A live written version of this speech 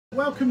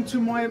Welcome to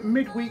my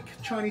midweek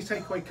Chinese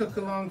takeaway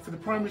cook-along for the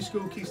primary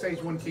school Key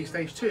Stage 1, Key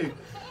Stage 2.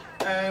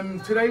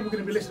 Today we're going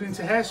to be listening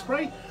to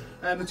Hairspray,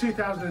 the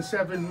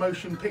 2007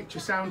 motion picture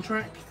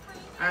soundtrack,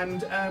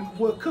 and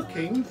we're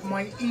cooking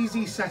my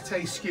easy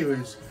satay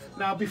skewers.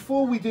 Now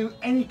before we do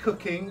any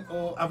cooking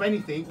or of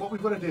anything, what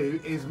we've got to do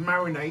is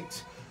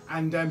marinate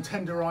and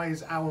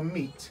tenderize our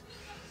meat.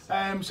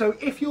 So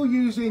if you're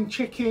using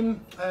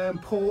chicken,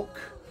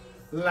 pork,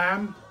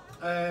 lamb,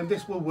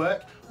 this will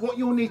work. What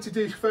you'll need to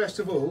do first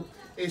of all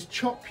is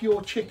chop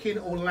your chicken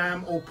or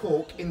lamb or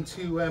pork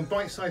into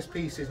bite-sized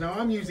pieces. Now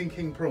I'm using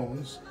king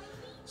prawns,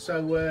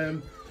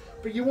 so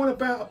but you want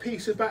about a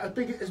piece about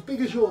as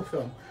big as your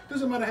thumb.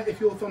 Doesn't matter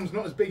if your thumb's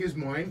not as big as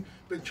mine,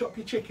 but chop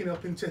your chicken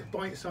up into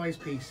bite-sized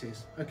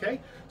pieces. Okay,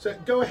 so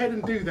go ahead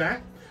and do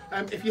that.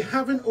 If you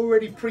haven't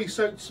already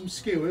pre-soaked some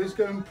skewers,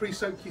 go and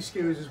pre-soak your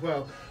skewers as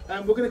well.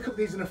 We're going to cook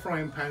these in a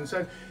frying pan,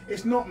 so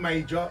it's not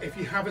major if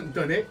you haven't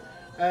done it.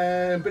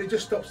 But it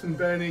just stops them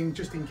burning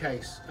just in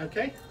case,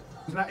 okay?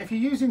 Now if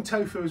you're using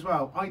tofu as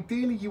well,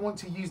 ideally you want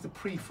to use the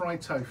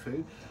pre-fried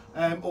tofu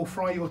or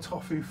fry your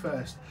tofu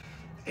first.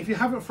 If you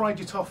haven't fried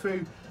your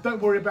tofu, don't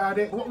worry about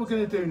it. What we're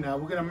going to do now,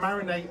 we're going to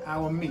marinate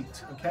our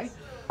meat, okay?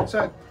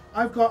 So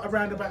I've got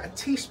around about a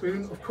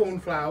teaspoon of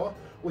corn flour,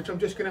 which I'm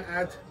just going to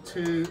add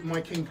to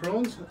my king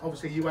prawns.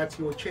 Obviously you add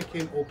to your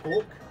chicken or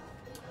pork.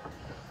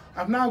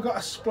 I've now got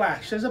a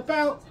splash. There's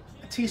about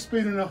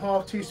teaspoon and a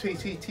half, 2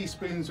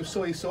 teaspoons of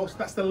soy sauce.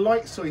 That's the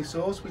light soy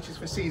sauce, which is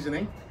for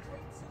seasoning.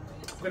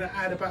 I'm going to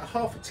add about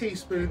half a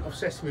teaspoon of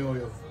sesame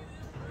oil,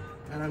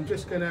 and I'm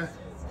just going to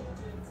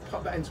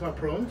pop that into my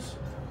prawns.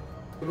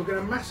 We're going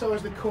to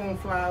massage the corn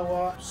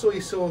flour, soy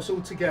sauce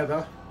all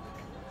together,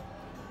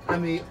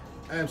 and the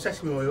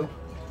sesame oil,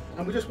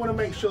 and we just want to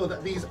make sure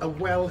that these are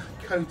well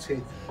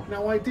coated.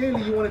 Now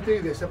ideally you want to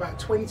do this about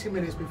 20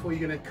 minutes before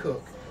you're going to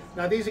cook.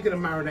 Now these are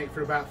going to marinate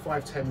for about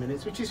 5-10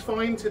 minutes, which is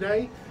fine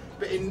today.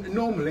 But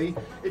normally,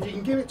 if you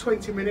can give it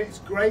 20 minutes,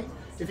 great.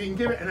 If you can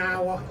give it an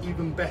hour,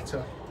 even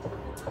better.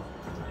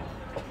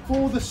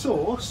 For the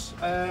sauce,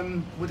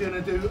 we're going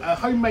to do a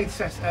homemade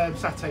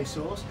satay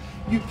sauce.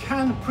 You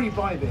can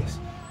pre-buy this.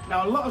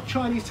 Now, a lot of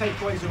Chinese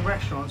takeaways and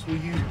restaurants will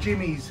use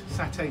Jimmy's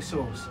satay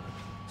sauce.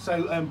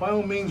 So by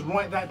all means,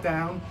 write that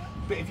down.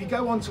 But if you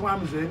go onto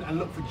Amazon and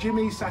look for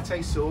Jimmy's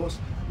satay sauce,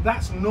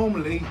 that's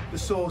normally the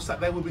sauce that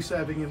they will be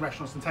serving in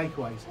restaurants and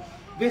takeaways.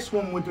 This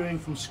one we're doing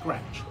from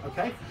scratch,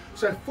 okay?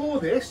 So for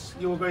this,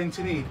 you're going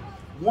to need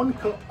 1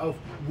 cup of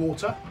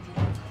water,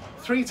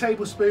 3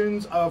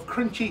 tablespoons of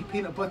crunchy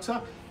peanut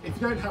butter. If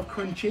you don't have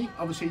crunchy,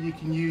 obviously you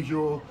can use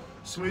your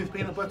smooth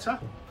peanut butter.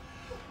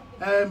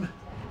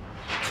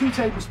 2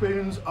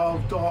 tablespoons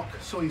of dark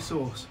soy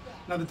sauce.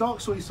 Now the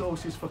dark soy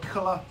sauce is for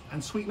colour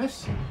and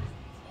sweetness.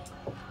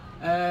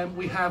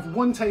 We have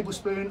 1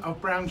 tablespoon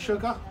of brown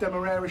sugar,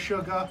 demerara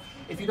sugar.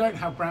 If you don't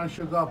have brown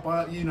sugar,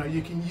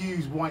 you can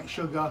use white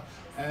sugar,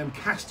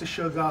 castor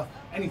sugar,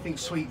 anything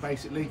sweet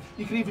basically.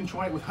 You can even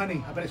try it with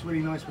honey. I bet it's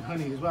really nice with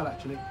honey as well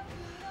actually.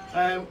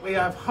 We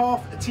have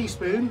half a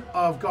teaspoon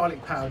of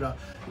garlic powder.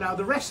 Now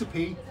the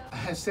recipe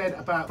has said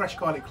about fresh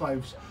garlic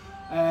cloves.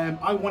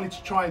 I wanted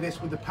to try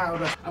this with the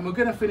powder, and we're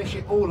going to finish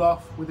it all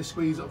off with a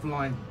squeeze of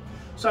lime.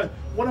 So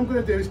what I'm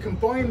going to do is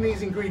combine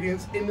these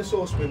ingredients in the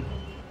saucepan.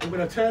 I'm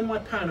going to turn my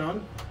pan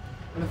on,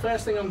 and the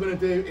first thing I'm going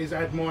to do is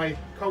add my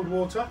cold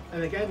water,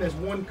 and again there's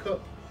 1 cup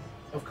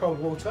of cold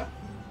water.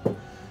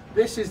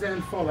 This is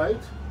then followed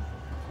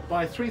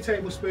by 3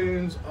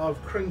 tablespoons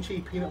of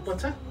crunchy peanut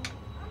butter,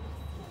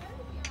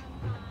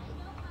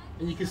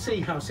 and you can see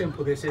how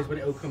simple this is when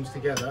it all comes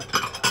together.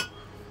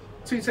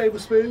 2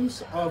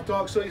 tablespoons of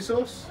dark soy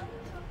sauce,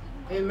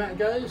 in that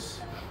goes.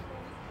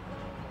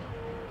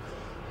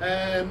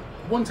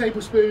 1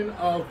 tablespoon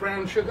of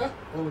brown sugar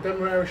or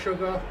demerara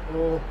sugar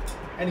or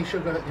any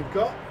sugar that you've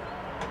got,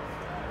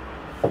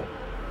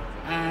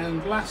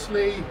 and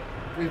lastly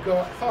we've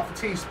got half a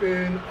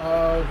teaspoon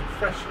of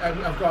fresh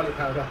garlic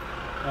powder.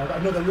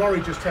 Another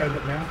lorry just turned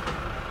up now.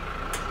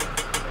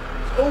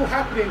 It's all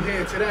happening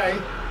here today.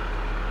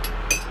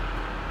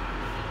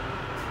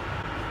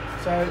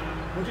 So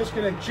we're just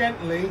going to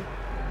gently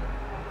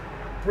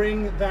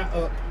bring that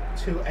up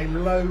to a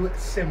low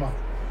simmer.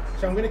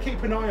 So I'm going to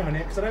keep an eye on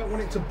it because I don't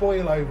want it to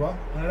boil over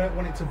and I don't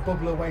want it to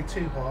bubble away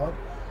too hard,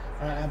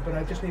 but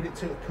I just need it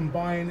to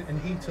combine and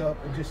heat up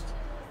and just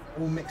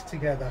all mix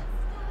together.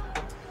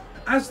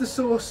 As the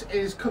sauce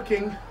is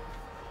cooking,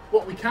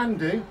 what we can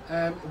do,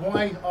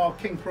 while our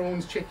king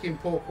prawns, chicken,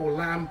 pork or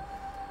lamb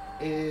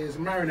is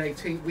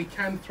marinating, we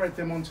can thread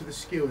them onto the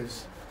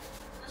skewers.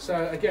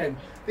 So again,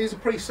 these are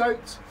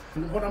pre-soaked,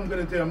 and what I'm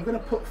going to do, I'm going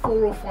to put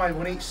 4 or 5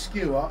 on each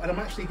skewer, and I'm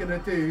actually going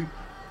to do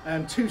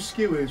 2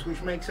 skewers,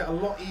 which makes it a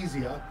lot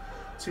easier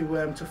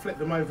to flip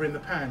them over in the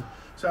pan.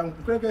 So I'm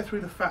going to go through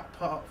the fat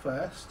part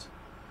first,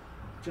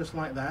 just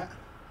like that.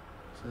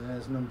 So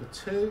there's number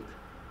 2.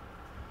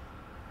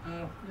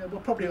 Yeah,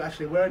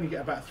 we'll only get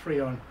about 3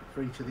 on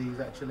for each of these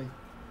actually.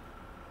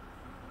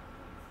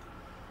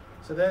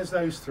 So there's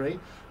those 3,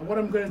 and what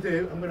I'm going to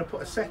do, I'm going to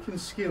put a second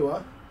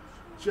skewer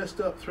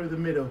just up through the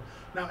middle.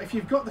 Now, if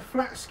you've got the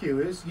flat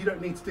skewers, you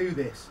don't need to do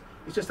this.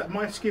 It's just that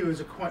my skewers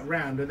are quite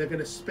round and they're going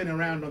to spin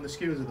around on the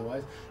skewers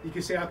otherwise. You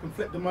can see I can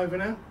flip them over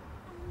now.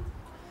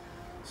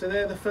 So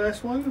they're the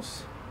first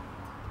ones.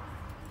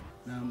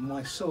 Now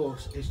my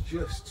sauce is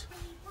just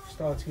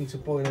starting to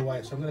boil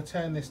away, so I'm going to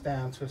turn this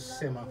down to a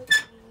simmer.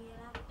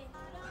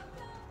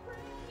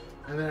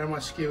 And there are my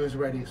skewers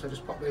ready, so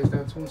just pop those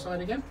down to one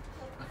side again.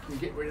 I can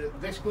get rid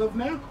of this glove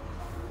now.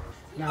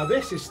 Now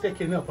this is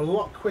sticking up a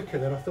lot quicker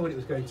than I thought it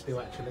was going to do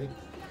actually.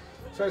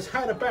 So it's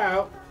had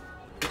about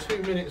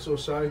 2 minutes or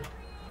so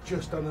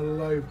just on a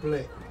low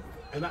blip,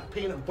 and that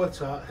peanut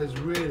butter has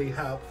really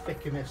helped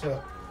thicken this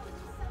up,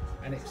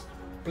 and it's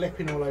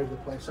blipping all over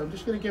the place. So I'm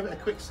just going to give it a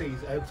quick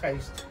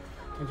taste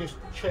and just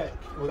check.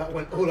 Well, that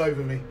went all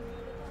over me.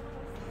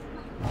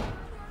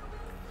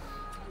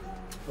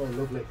 Oh,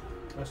 lovely.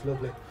 That's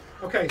lovely.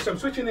 Okay, so I'm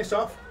switching this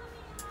off.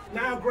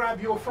 Now grab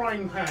your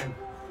frying pan.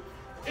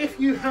 If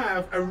you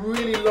have a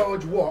really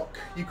large wok,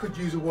 you could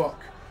use a wok,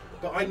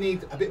 but I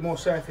need a bit more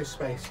surface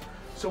space.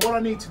 So what I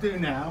need to do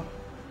now,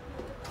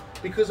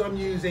 because I'm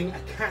using a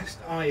cast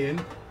iron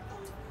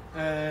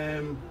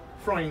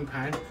frying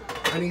pan,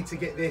 I need to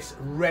get this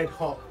red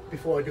hot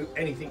before I do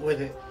anything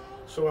with it.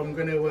 So I'm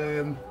going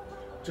to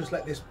just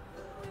let this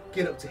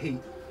get up to heat.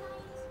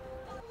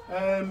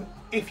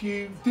 If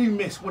you do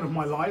miss one of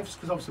my lives,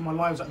 because obviously my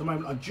lives at the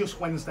moment are just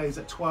Wednesdays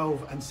at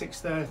 12 and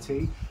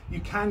 6:30,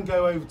 you can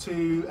go over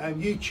to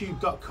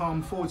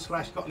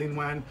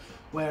youtube.com/GotlinWan,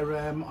 where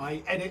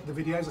I edit the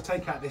videos. I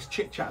take out this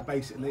chit chat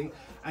basically,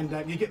 and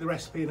you get the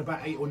recipe in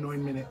about 8 or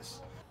 9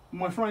 minutes.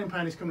 My frying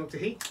pan is coming up to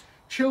heat.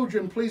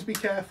 Children, please be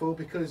careful,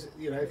 because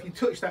you know, if you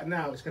touch that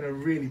now, it's going to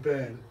really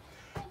burn.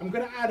 I'm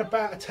going to add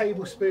about a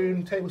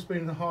tablespoon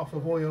and a half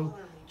of oil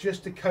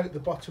just to coat the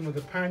bottom of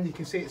the pan. You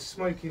can see it's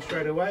smoking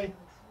straight away.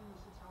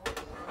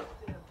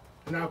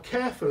 Now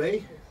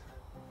carefully,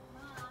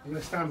 I'm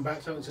going to stand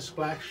back so it's a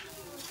splash.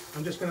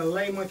 I'm just going to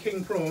lay my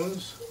king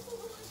prawns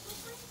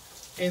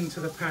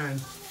into the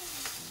pan.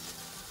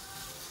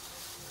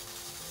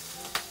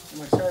 Get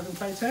my serving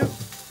plate out.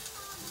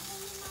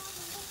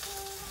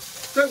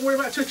 Don't worry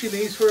about touching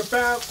these for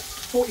about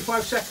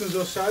 45 seconds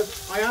or so.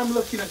 I am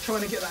looking at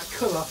trying to get that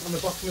colour on the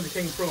bottom of the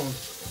king prawn.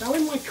 Now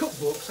in my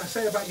cookbooks I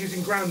say about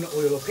using groundnut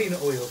oil or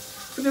peanut oil,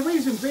 but the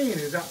reason being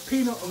is that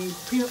peanut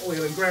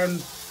oil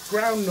and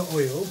groundnut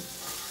oil,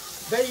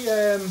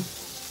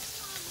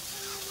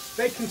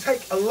 they can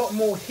take a lot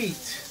more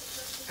heat,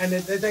 and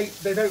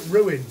they don't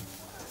ruin.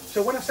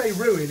 So when I say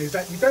ruin, is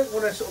that you don't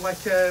want to sort of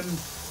like the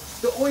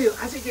oil,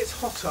 as it gets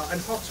hotter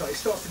and hotter, it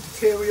starts to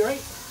deteriorate,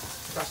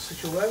 if that's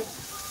such a word.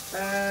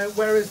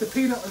 Whereas the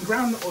peanut and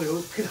groundnut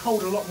oil can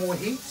hold a lot more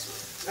heat,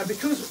 and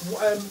because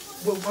well,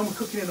 when we're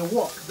cooking in a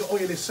wok, the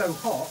oil is so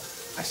hot,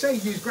 I say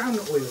use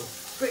groundnut oil.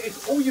 But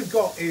if all you've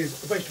got is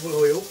vegetable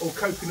oil or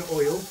coconut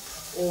oil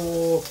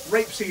or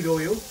rapeseed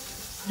oil,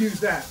 use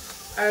that.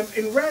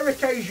 In rare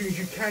occasions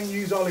you can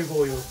use olive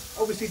oil.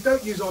 Obviously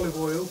don't use olive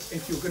oil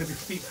if you're going to be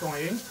deep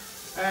frying,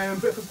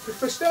 but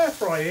for stir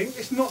frying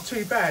it's not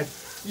too bad.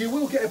 You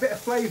will get a bit of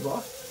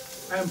flavour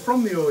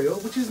from the oil,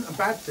 which isn't a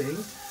bad thing.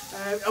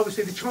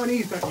 Obviously the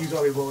Chinese don't use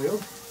olive oil,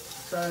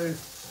 so,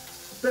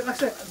 but like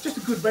I said, just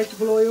a good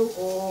vegetable oil,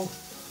 or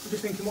I'm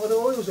just thinking what other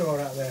oils are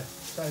out there.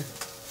 So,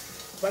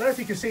 but I don't know if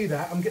you can see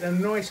that, I'm getting a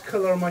nice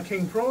colour on my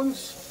king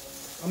prawns.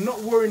 I'm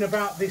not worrying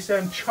about this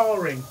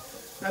charring.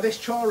 Now this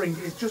charring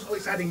is just,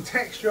 it's adding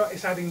texture,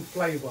 it's adding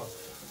flavour.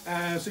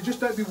 So just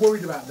don't be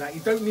worried about that.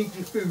 You don't need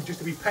your food just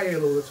to be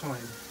pale all the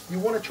time. You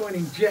want to try and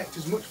inject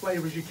as much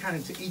flavour as you can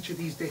into each of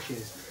these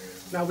dishes.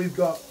 Now we've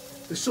got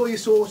the soy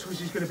sauce, which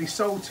is going to be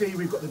salty.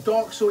 We've got the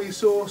dark soy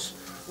sauce,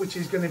 which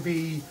is going to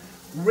be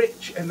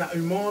rich and that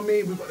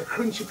umami. We've got the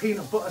crunchy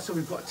peanut butter, so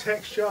we've got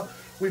texture.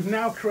 We've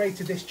now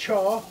created this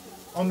char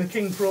on the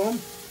king prawn.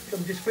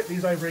 Let me just flip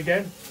these over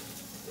again.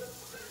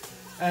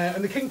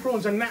 And the king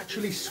prawns are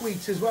naturally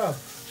sweet as well.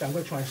 So I'm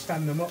going to try and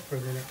stand them up for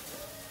a minute.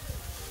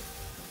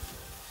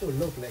 Oh,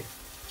 lovely.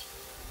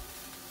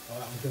 Oh,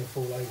 that one's going to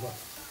fall over.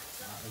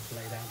 That one's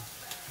lay down.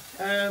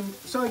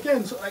 So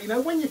again, sort of like, you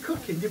know, when you're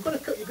cooking, you've got to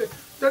cook.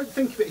 Don't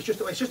think of it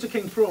as just a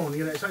king prawn.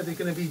 You know, it's either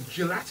going to be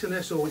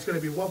gelatinous or it's going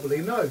to be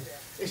wobbly. No,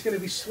 it's going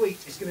to be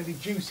sweet. It's going to be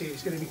juicy.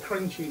 It's going to be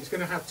crunchy. It's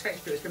going to have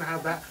texture. It's going to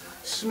have that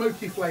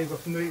smoky flavour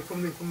from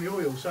the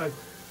oil. So,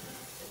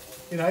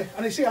 you know,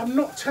 and you see, I've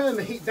not turned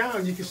the heat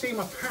down. You can see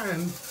my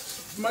pan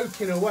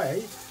smoking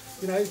away.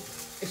 You know,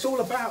 it's all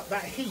about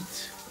that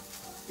heat.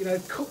 You know,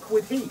 cook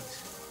with heat.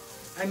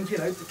 And you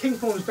know, the king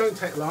prawns don't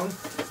take long.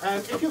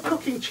 If you're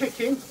cooking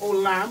chicken or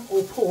lamb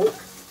or pork,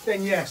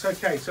 then yes,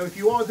 okay. So if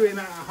you are doing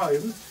that at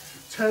home,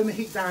 turn the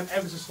heat down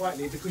ever so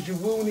slightly, because you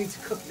will need to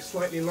cook it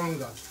slightly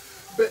longer.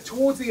 But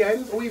towards the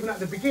end, or even at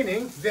the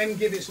beginning, then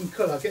give it some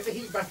colour. Get the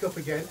heat back up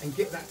again and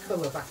get that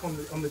colour back on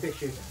the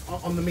dishes,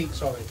 on the meat,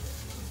 sorry.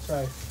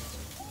 So,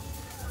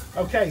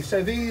 okay,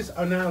 so these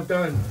are now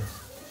done.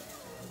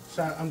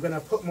 So I'm going to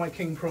put my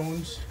king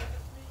prawns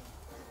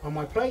on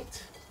my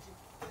plate.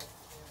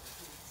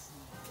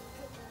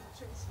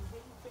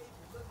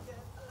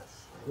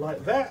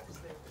 Like that.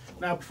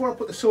 Now before I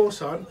put the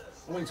sauce on,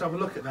 I I want you to have a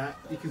look at that.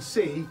 You can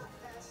see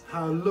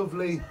how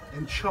lovely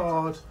and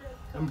charred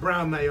and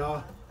brown they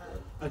are.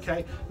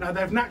 Okay, now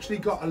they've naturally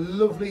got a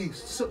lovely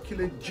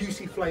succulent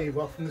juicy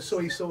flavour from the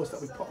soy sauce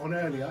that we put on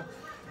earlier,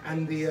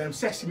 and the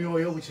sesame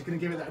oil, which is going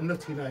to give it that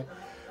nutty note.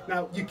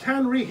 Now you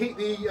can reheat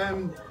the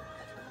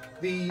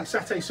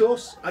satay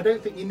sauce. I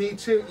don't think you need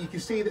to. You can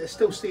see that there's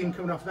still steam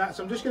coming off that,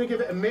 so I'm just going to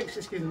give it a mix.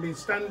 It's going to be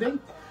standing,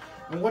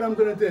 and what I'm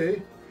going to do,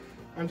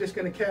 I'm just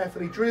going to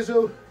carefully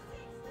drizzle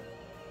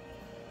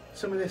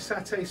some of this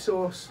satay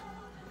sauce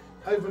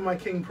over my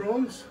king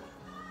prawns.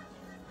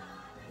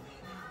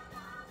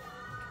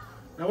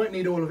 I won't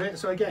need all of it,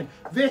 so again,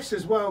 this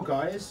as well,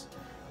 guys,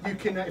 you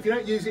can, if you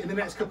don't use it in the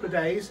next couple of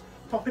days,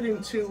 pop it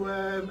into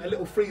a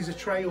little freezer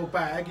tray or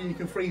bag, and you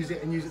can freeze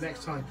it and use it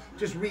next time.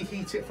 Just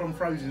reheat it from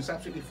frozen, it's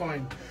absolutely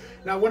fine.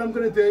 Now what I'm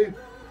going to do,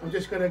 I'm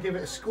just going to give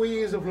it a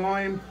squeeze of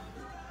lime,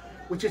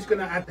 which is going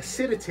to add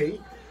acidity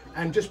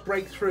and just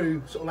break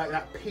through sort of like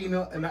that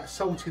peanut and that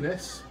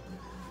saltiness.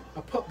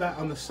 I'll put that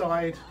on the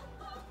side,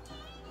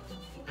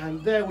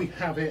 and there we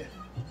have it.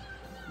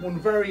 One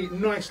very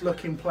nice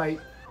looking plate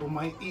on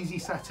my easy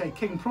satay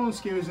king prawn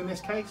skewers in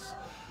this case.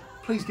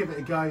 Please give it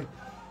a go.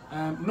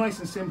 Nice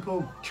and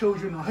simple.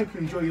 Children, I hope you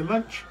enjoy your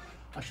lunch.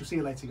 I shall see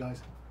you later,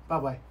 guys. Bye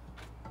bye.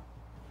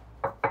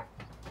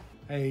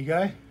 There you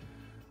go.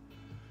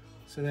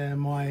 So they're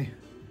my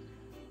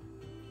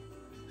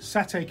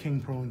satay king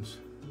prawns.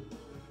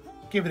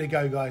 Give it a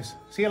go, guys.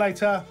 See you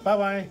later. Bye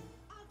bye.